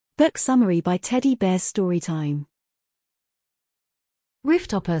Book summary by Teddy Bear's Storytime.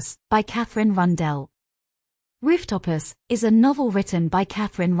 Rooftoppers by Katherine Rundell. Rooftoppers is a novel written by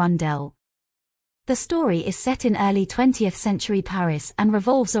Katherine Rundell. The story is set in early 20th century Paris and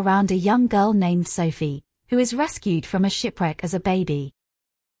revolves around a young girl named Sophie, who is rescued from a shipwreck as a baby.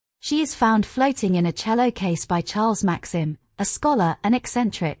 She is found floating in a cello case by Charles Maxim, a scholar and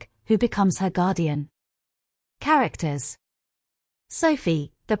eccentric, who becomes her guardian. Characters: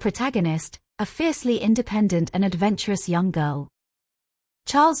 Sophie, the protagonist, a fiercely independent and adventurous young girl.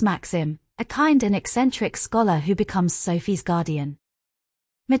 Charles Maxim, a kind and eccentric scholar who becomes Sophie's guardian.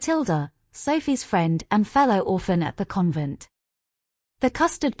 Matilda, Sophie's friend and fellow orphan at the convent. The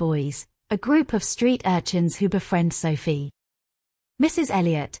Custard Boys, a group of street urchins who befriend Sophie. Mrs.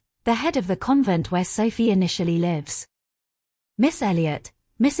 Elliot, the head of the convent where Sophie initially lives. Miss Elliot,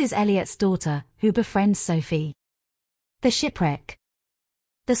 Mrs. Elliot's daughter, who befriends Sophie. The Shipwreck.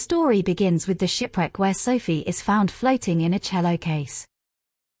 The story begins with the shipwreck where Sophie is found floating in a cello case.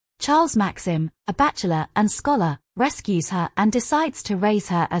 Charles Maxim, a bachelor and scholar, rescues her and decides to raise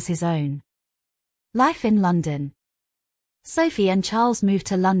her as his own. Life in London. Sophie and Charles move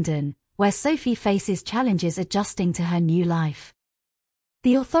to London, where Sophie faces challenges adjusting to her new life.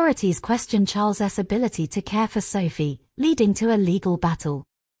 The authorities question Charles' ability to care for Sophie, leading to a legal battle.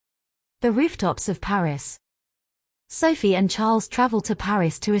 The rooftops of Paris. Sophie and Charles travel to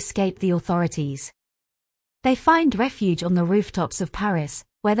Paris to escape the authorities. They find refuge on the rooftops of Paris,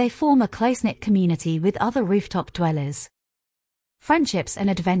 where they form a close-knit community with other rooftop dwellers. Friendships and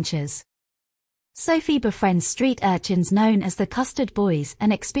adventures. Sophie befriends street urchins known as the Custard Boys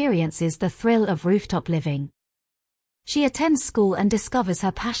and experiences the thrill of rooftop living. She attends school and discovers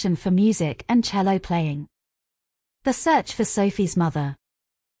her passion for music and cello playing. The search for Sophie's mother.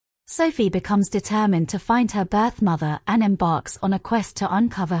 Sophie becomes determined to find her birth mother and embarks on a quest to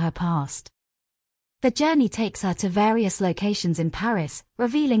uncover her past. The journey takes her to various locations in Paris,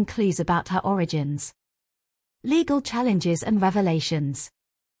 revealing clues about her origins. Legal challenges and revelations.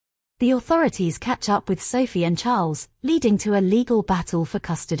 The authorities catch up with Sophie and Charles, leading to a legal battle for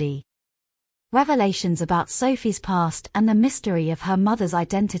custody. Revelations about Sophie's past and the mystery of her mother's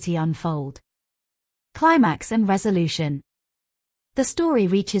identity unfold. Climax and resolution. The story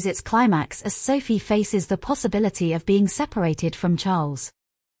reaches its climax as Sophie faces the possibility of being separated from Charles.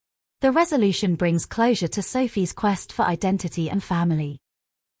 The resolution brings closure to Sophie's quest for identity and family.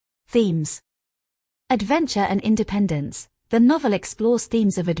 Themes. Adventure and independence. The novel explores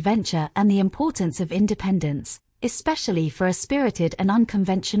themes of adventure and the importance of independence, especially for a spirited and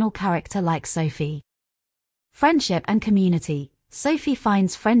unconventional character like Sophie. Friendship and community. Sophie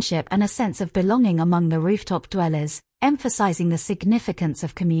finds friendship and a sense of belonging among the rooftop dwellers, emphasizing the significance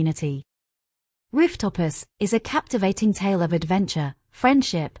of community. Rooftoppers is a captivating tale of adventure,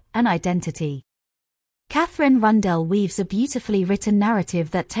 friendship, and identity. Katherine Rundell weaves a beautifully written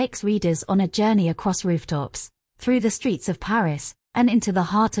narrative that takes readers on a journey across rooftops, through the streets of Paris, and into the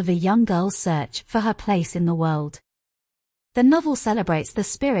heart of a young girl's search for her place in the world. The novel celebrates the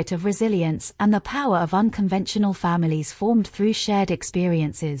spirit of resilience and the power of unconventional families formed through shared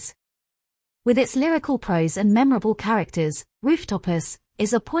experiences. With its lyrical prose and memorable characters, Rooftoppers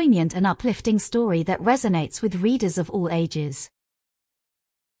is a poignant and uplifting story that resonates with readers of all ages.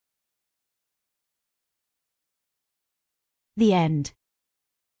 The end.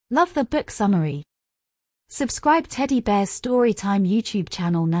 Love the book summary? Subscribe Teddy Bear's Storytime YouTube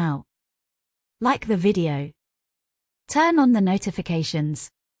channel now. Like the video. Turn on the notifications.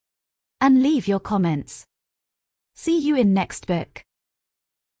 And leave your comments. See you in next book.